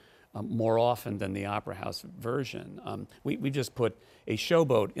done more often than the Opera House version. We just put a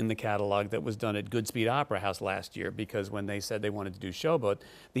Showboat in the catalog that was done at Goodspeed Opera House last year, because when they said they wanted to do Showboat,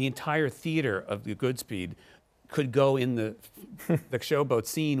 the entire theater of the Goodspeed could go in the Showboat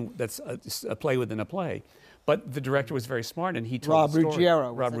scene that's a play within a play. But the director was very smart, and he told the story.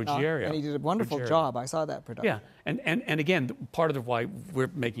 Ruggiero. Rob Ruggiero. And he did a wonderful job. I saw that production. Yeah, and again, part of why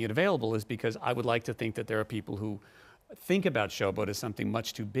we're making it available is because I would like to think that there are people who think about Showboat as something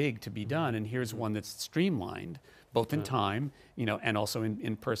much too big to be done, and here's one that's streamlined, both in time, and also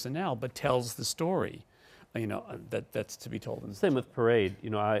in personnel, but tells the story. That's to be told. Same with Parade.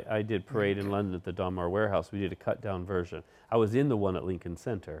 I did Parade in London at the Donmar Warehouse. We did a cut-down version. I was in the one at Lincoln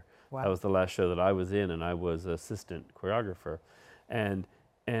Center. Wow. That was the last show that I was in, and I was assistant choreographer. And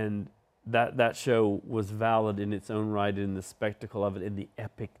that show was valid in its own right, in the spectacle of it, in the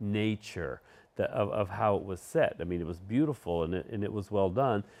epic nature of how it was set. I mean, it was beautiful, and it was well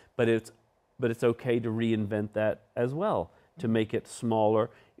done, but it's okay to reinvent that as well, to make it smaller.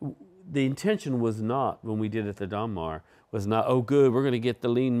 The intention was not, when we did it at the Donmar, was not, oh good, we're going to get the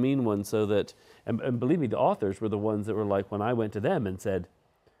lean, mean one, so that, and believe me, the authors were the ones that were like, when I went to them and said,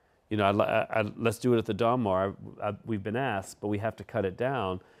 let's do it at the Donmar, we've been asked, but we have to cut it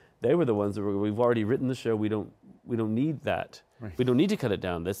down. They were the ones that were, we've already written the show, we don't need that. Right. We don't need to cut it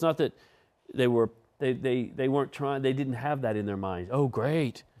down. It's not that they weren't trying, they didn't have that in their minds. Oh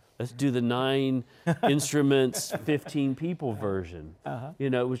great, let's do the 9 instruments, 15 people version.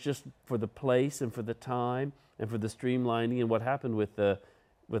 It was just for the place and for the time and for the streamlining. And what happened with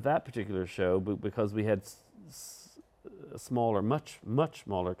that particular show, because we had a smaller, much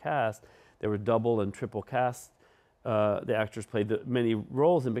smaller cast, there were double and triple casts. The actors played many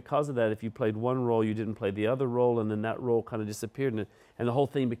roles, and because of that, if you played one role, you didn't play the other role, and then that role kind of disappeared, and the whole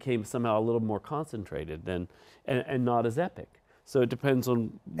thing became somehow a little more concentrated and not as epic. So it depends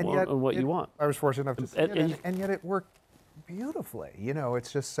on what you want. I was fortunate enough to see it, and yet it worked beautifully.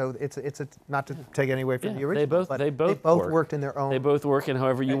 It's just so it's not to take any away from the original. They both worked in their own. They both work in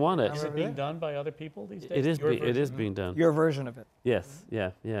however you want it. Is it being done by other people these days? It is being done. Your version of it. Yes.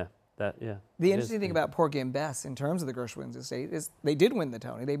 Yeah. The interesting thing about Porgy and Bess, in terms of the Gershwins estate, is they did win the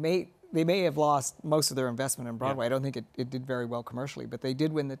Tony. They may have lost most of their investment in Broadway. I don't think it did very well commercially, but they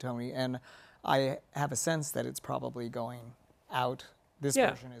did win the Tony, and I have a sense that it's probably going out. This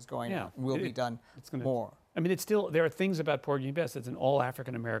version is going out and will be done more. I mean, there are things about Porgy and Bess. It's an all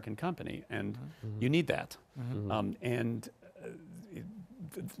African American company, and you need that.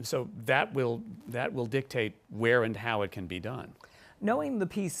 So that will dictate where and how it can be done. Knowing the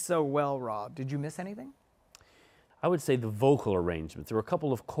piece so well, Rob, did you miss anything? I would say the vocal arrangements. There were a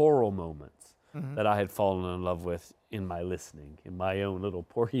couple of choral moments that I had fallen in love with in my listening, in my own little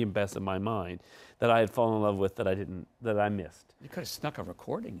Porgy and Bess in my mind, that I had fallen in love with that I missed. You could have snuck a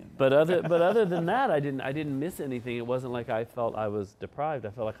recording in. But other than that, I didn't miss anything. It wasn't like I felt I was deprived. I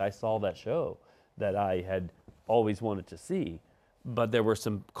felt like I saw that show that I had always wanted to see. But there were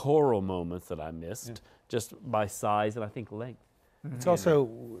some choral moments that I missed, just by size and I think length. It's also,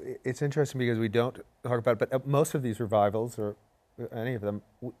 it's interesting because we don't talk about it, but most of these revivals, or any of them,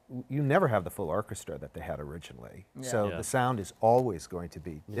 you never have the full orchestra that they had originally. So the sound is always going to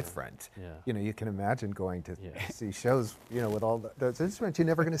be different. You can imagine going to see shows, with all those instruments. You're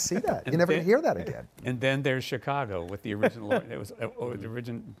never going to see that. You're never going to hear that again. And then there's Chicago with the original. It was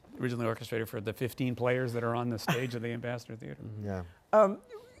originally orchestrated for the 15 players that are on the stage of the Ambassador Theater.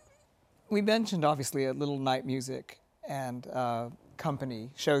 We mentioned obviously a Little Night Music and company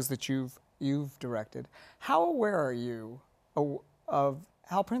shows that you've directed. How aware are you of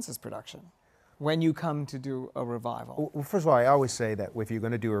Hal Prince's production when you come to do a revival? Well, first of all, I always say that if you're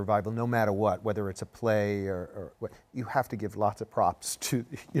going to do a revival, no matter what, whether it's a play or what, you have to give lots of props to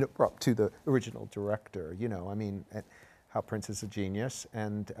to the original director. I mean, Hal Prince is a genius,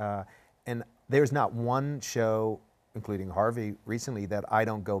 and there's not one show including Harvey recently, that I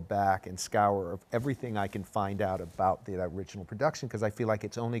don't go back and scour of everything I can find out about the original production, because I feel like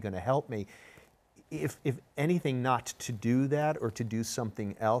it's only going to help me, if anything, not to do that or to do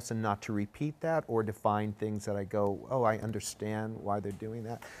something else and not to repeat that, or to find things that I go, oh, I understand why they're doing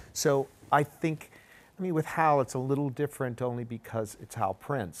that. So I think, I mean, with Hal, it's a little different only because it's Hal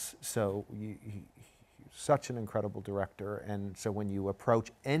Prince. So he's such an incredible director, and so when you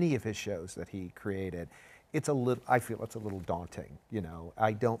approach any of his shows that he created, it's a little, I feel it's a little daunting, you know.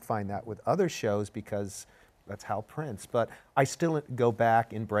 I don't find that with other shows because that's Hal Prince, but I still go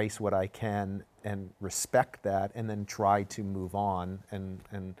back, embrace what I can, and respect that, and then try to move on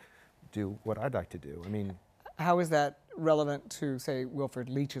and do what I'd like to do. I mean, How is that relevant to, say, Wilfrid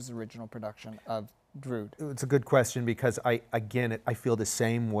Leach's original production of Drood? it's a good question, because I feel the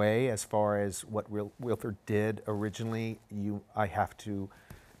same way as far as what Wilfrid did originally. I have to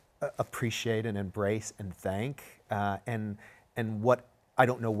appreciate and embrace and thank, and what, I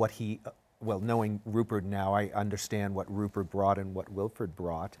don't know what he, well, knowing Rupert now, I understand what Rupert brought and what Wilfrid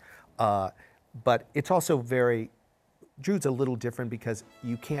brought, but it's also Drood's a little different because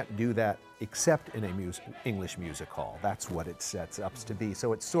you can't do that except in a English music hall. That's what it sets up to be.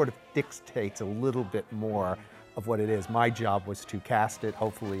 So it sort of dictates a little bit more of what it is. My job was to cast it,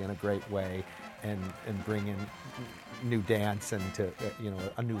 hopefully in a great way, and bring in new dance and to, you know,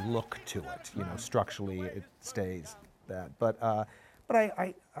 a new look to it. You know, structurally it stays that. But I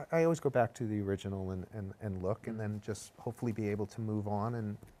always go back to the original and look, and then just hopefully be able to move on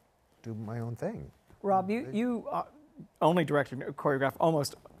and do my own thing. Rob, you only directed, choreographed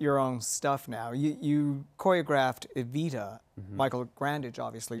almost your own stuff now. You choreographed Evita. Michael Grandage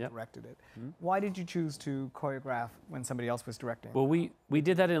obviously directed it. Why did you choose to choreograph when somebody else was directing? Well, we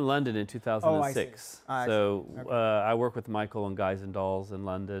did that in London in 2006. So I worked with Michael on Guys and Dolls in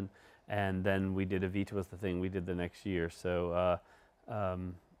London, and then we did Evita was the thing we did the next year. So,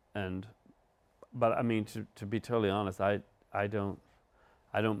 but I mean, to be totally honest, I don't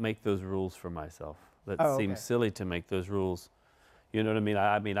make those rules for myself. That seems silly to make those rules. You know what I mean?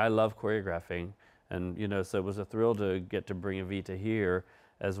 I mean, I love choreographing, and you know, so it was a thrill to get to bring Evita here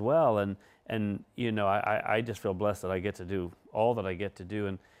as well. And you know, I just feel blessed that I get to do all that I get to do,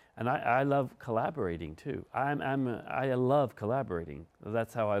 and I love collaborating too. I love collaborating.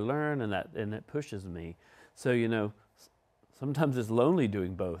 That's how I learn, and it pushes me. So you know, sometimes it's lonely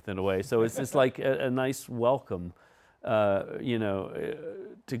doing both in a way. So it's just like a nice welcome. You know,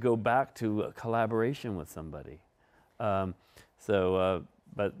 to go back to a collaboration with somebody. But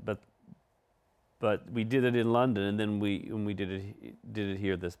we did it in London, and then we did it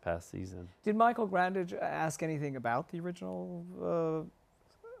here this past season. Did Michael Grandage ask anything about the original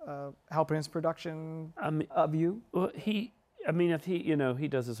Hal Prince production of you? Well, you know, he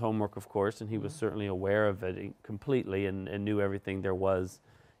does his homework, of course, and he was certainly aware of it completely and knew everything there was,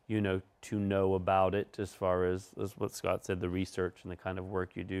 you know, to know about it, as far as what Scott said, the research and the kind of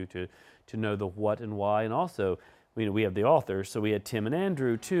work you do to know the what and why. And also, you know, we have the authors, so we had Tim and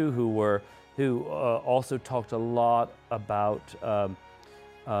Andrew too, who also talked a lot about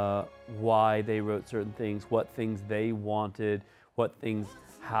why they wrote certain things, what things they wanted, what things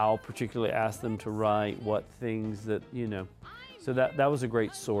Hal particularly asked them to write, what things that, you know. So that was a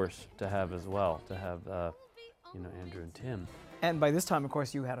great source to have as well, to have you know, Andrew and Tim. And by this time, of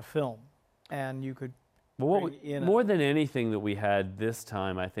course, you had a film, and you could. Well, more than anything that we had this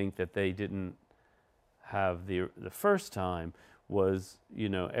time, I think that they didn't have the first time was, you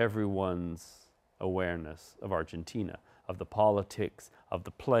know, everyone's awareness of Argentina, of the politics, of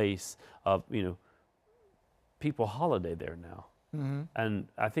the place, of, you know, people holiday there now. And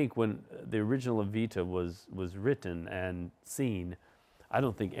I think when the original Evita was written and seen, I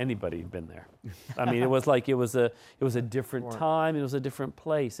don't think anybody had been there. I mean, it was like it was a different time, it was a different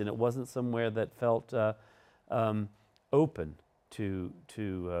place, and it wasn't somewhere that felt open to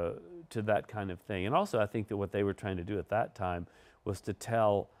that kind of thing. And also, I think that what they were trying to do at that time was to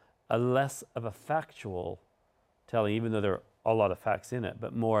tell a less of a factual telling, even though there are a lot of facts in it,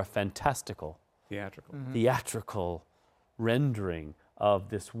 but more a fantastical, theatrical rendering of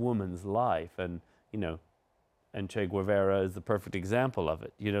this woman's life, and you know. And Che Guevara is the perfect example of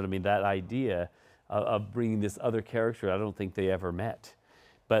it. You know what I mean? That idea of bringing this other character, I don't think they ever met.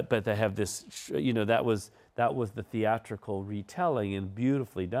 But they have this, you know, that was the theatrical retelling, and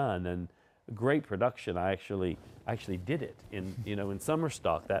beautifully done, and great production. I actually did it in, you know, in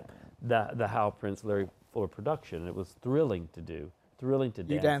Summerstock, the Hal Prince Larry Fuller production. And it was thrilling to do, thrilling to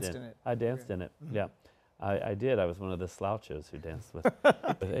dance. You danced in it. I danced in it, yeah. I did. I was one of the slouchos who danced with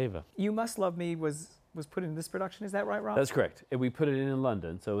Ava. You Must Love Me was put in this production, is that right, Rob? That's correct. And we put it in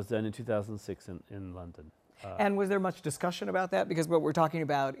London, so it was done in 2006 in London. And was there much discussion about that? Because what we're talking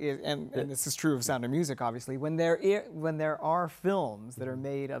about is, and this is true of Sound of Music, obviously, when there are films that are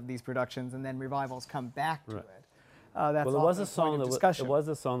made of these productions and then revivals come back to it, that's Well, it was often a song point that of was, discussion. it was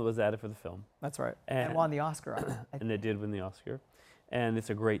a song that was added for the film, That's right. And won the Oscar. and it did win the Oscar, and it's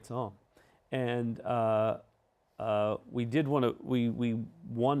a great song. And we did want to, we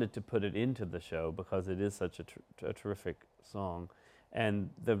wanted to put it into the show because it is such a terrific song. And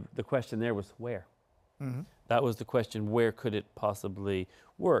the question there was where? Mm-hmm. That was the question, where could it possibly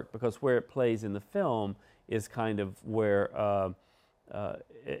work? Because where it plays in the film is kind of where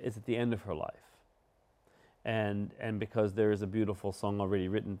it's at the end of her life. And because there is a beautiful song already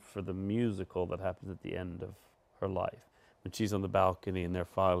written for the musical that happens at the end of her life. When she's on the balcony and they're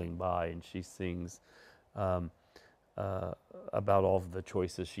filing by and she sings about all of the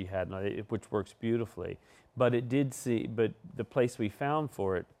choices she had, which works beautifully. But but the place we found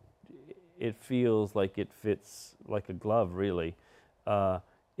for it, it feels like it fits like a glove, really,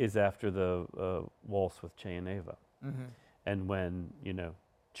 is after the waltz with Che and Ava. Mm-hmm. And when,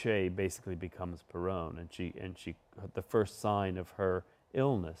 Che basically becomes Perón, and she the first sign of her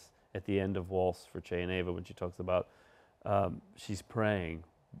illness at the end of Waltz for Che and Ava, when she talks about she's praying,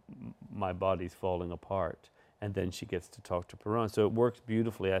 my body's falling apart, and then she gets to talk to Perón. So it works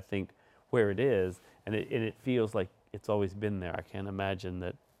beautifully, I think, where it is, and it feels like it's always been there. I can't imagine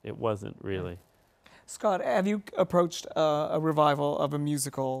that it wasn't really. Scott, have you approached a revival of a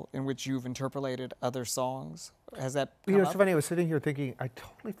musical in which you've interpolated other songs? Has that come It's up? funny, I was sitting here thinking, I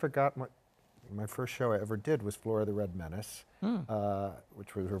totally forgot my first show I ever did was Flora the Red Menace,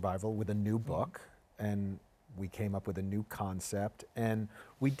 which was a revival with a new book, and we came up with a new concept, and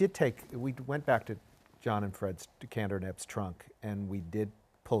we went back to John and Fred's Cantor and Ebb's trunk, and we did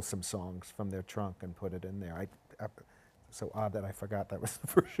pull some songs from their trunk and put it in there. So odd that I forgot that was the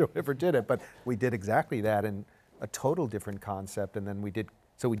first show I ever did it, but we did exactly that in a total different concept, and then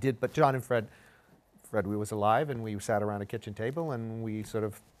but John and Fred was alive, and we sat around a kitchen table, and we sort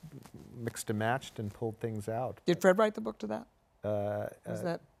of mixed and matched and pulled things out. Did Fred write the book to that? Was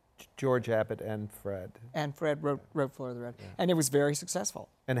that? George Abbott and Fred. And Fred wrote Flora the Red. Yeah. And it was very successful.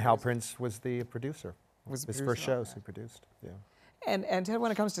 And Hal Prince was the producer. Was his first shows he produced, yeah. And Ted,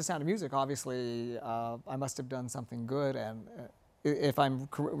 when it comes to Sound of Music, obviously, I must have done something good. And if I'm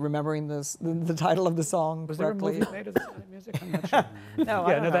remembering the title of the song Was correctly. there a movie made of The Sound of Music? I'm not sure. No,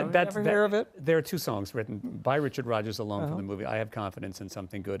 I don't know. Never hear of it? There are two songs written by Richard Rodgers alone for the movie. I have confidence in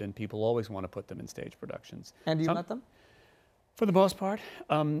something good, and people always want to put them in stage productions. And you met them? For the most part.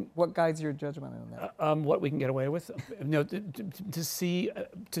 What guides your judgment on that? What we can get away with.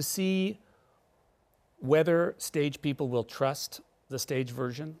 To see whether stage people will trust the stage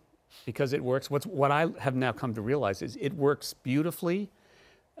version, because it works. What I have now come to realize is it works beautifully,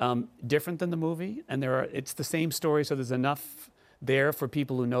 different than the movie, and it's the same story, so there's enough there for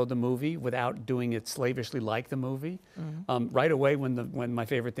people who know the movie without doing it slavishly like the movie. Right away, when my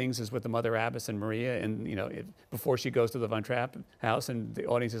favorite things is with the Mother Abbess and Maria, and before she goes to the Von Trapp house, and the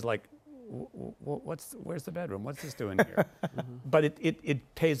audience is like, where's the bedroom? What's this doing here? But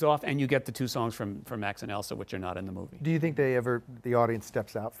it pays off, and you get the two songs from Max and Elsa, which are not in the movie. Do you think the audience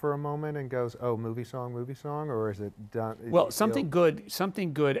steps out for a moment and goes, oh, movie song, or is it done? Well, something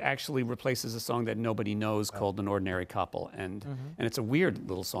good actually replaces a song that nobody knows called An Ordinary Couple, and it's a weird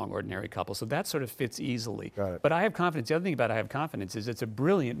little song, Ordinary Couple, so that sort of fits easily. Got it. But I have confidence. The other thing about I have confidence is it's a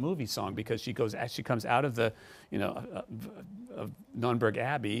brilliant movie song, because she comes out of the, of Nürnberg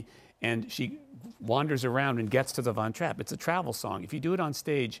Abbey, and she wanders around and gets to the Von Trapp. It's a travel song. If you do it on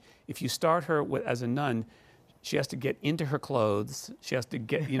stage, if you start her as a nun, she has to get into her clothes. She has to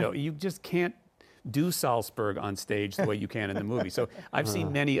get, you just can't do Salzburg on stage the way you can in the movie. So I've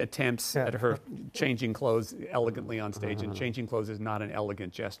seen many attempts at her changing clothes elegantly on stage, and changing clothes is not an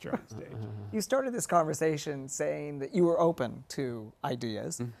elegant gesture on stage. You started this conversation saying that you were open to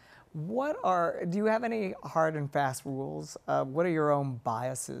ideas. Do you have any hard and fast rules? What are your own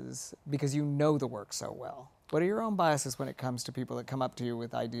biases? Because you know the work so well. What are your own biases when it comes to people that come up to you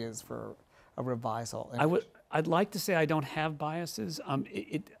with ideas for a revisal? I'd like to say I don't have biases.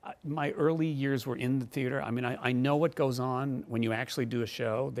 My early years were in the theater. I mean, I know what goes on when you actually do a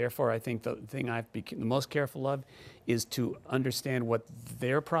show. Therefore, I think the thing I've become the most careful of is to understand what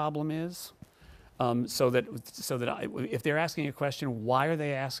their problem is. So that if they're asking a question, why are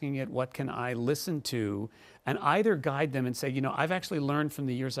they asking it? What can I listen to? And either guide them and say, I've actually learned from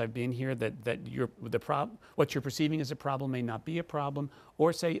the years I've been here that what you're perceiving as a problem may not be a problem,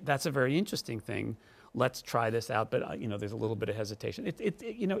 or say that's a very interesting thing. Let's try this out. But there's a little bit of hesitation.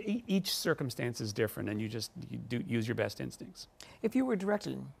 Each circumstance is different, and you use your best instincts. If you were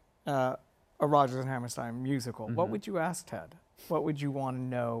directing a Rodgers and Hammerstein musical, what would you ask Ted? What would you want to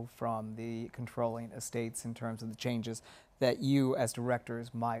know from the controlling estates in terms of the changes that you as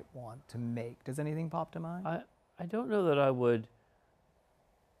directors might want to make? Does anything pop to mind? I don't know that I would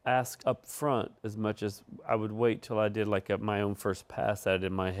ask up front as much as I would wait till I did like my own first pass at it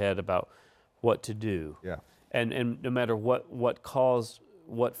in my head about what to do. Yeah. And no matter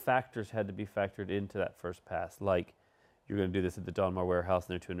what factors had to be factored into that first pass, like you're going to do this at the Donmar Warehouse and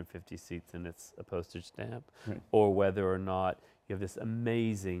there are 250 seats and it's a postage stamp, Right. or whether or not you have this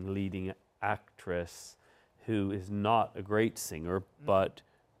amazing leading actress who is not a great singer but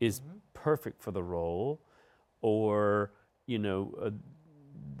is perfect for the role, or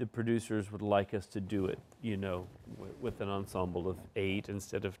the producers would like us to do it, with an ensemble of 8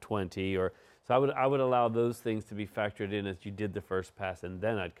 instead of 20, or so I would allow those things to be factored in as you did the first pass, and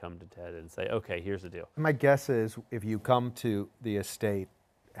then I'd come to Ted and say, okay, here's the deal. My guess is if you come to the estate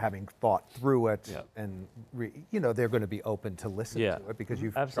having thought through it, Yeah. and they're going to be open to listen Yeah. to it because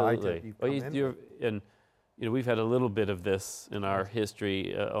you've Absolutely. tried to. You've Well, come in. and we've had a little bit of this in our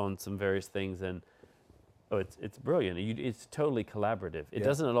history on some various things, and it's brilliant. It's totally collaborative. It Yeah.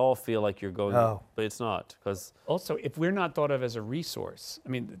 doesn't at all feel like you're going, No. but it's not, because Also, if we're not thought of as a resource, I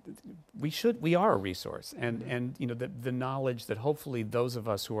mean, we are a resource, and the knowledge that hopefully those of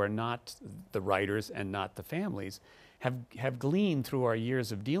us who are not the writers and not the families have gleaned through our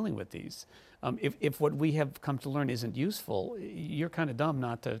years of dealing with these. If what we have come to learn isn't useful, you're kind of dumb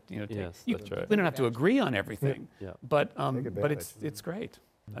not to, take. Yes, that's right. We don't have to agree on everything, Yeah. but advantage. it's great.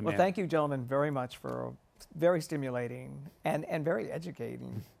 I Well, mean, thank you, gentlemen, very much for a very stimulating and very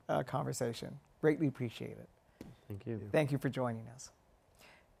educating conversation. Greatly appreciate it. Thank you. Thank you for joining us.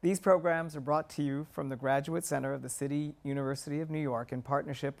 These programs are brought to you from the Graduate Center of the City University of New York in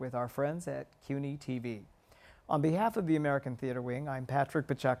partnership with our friends at CUNY TV. On behalf of the American Theater Wing, I'm Patrick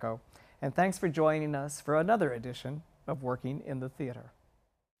Pacheco, and thanks for joining us for another edition of Working in the Theater.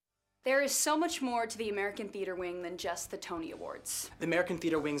 There is so much more to the American Theater Wing than just the Tony Awards. The American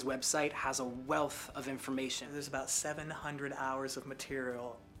Theater Wing's website has a wealth of information. There's about 700 hours of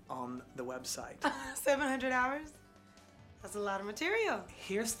material on the website. 700 hours? That's a lot of material.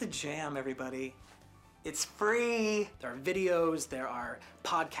 Here's the jam, everybody. It's free. There are videos, there are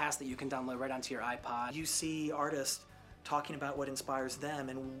podcasts that you can download right onto your iPod. You see artists talking about what inspires them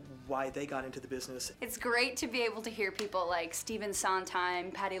and why they got into the business. It's great to be able to hear people like Stephen Sondheim,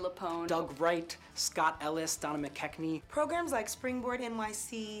 Patti LuPone, Doug Wright, Scott Ellis, Donna McKechnie. Programs like Springboard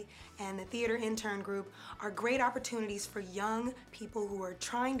NYC and the Theater Intern Group are great opportunities for young people who are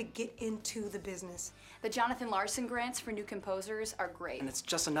trying to get into the business. The Jonathan Larson grants for new composers are great. And it's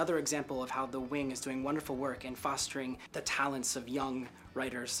just another example of how the Wing is doing wonderful work in fostering the talents of young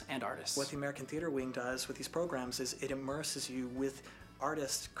writers and artists. What the American Theater Wing does with these programs is it immerses you with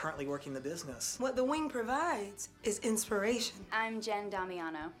artists currently working the business. What the Wing provides is inspiration. I'm Jen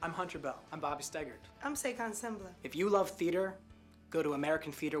Damiano. I'm Hunter Bell. I'm Bobby Steggert. I'm Sekan Sembla. If you love theater, go to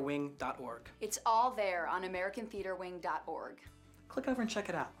AmericanTheaterWing.org. It's all there on AmericanTheaterWing.org. Click over and check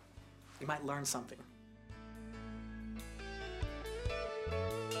it out. You might learn something.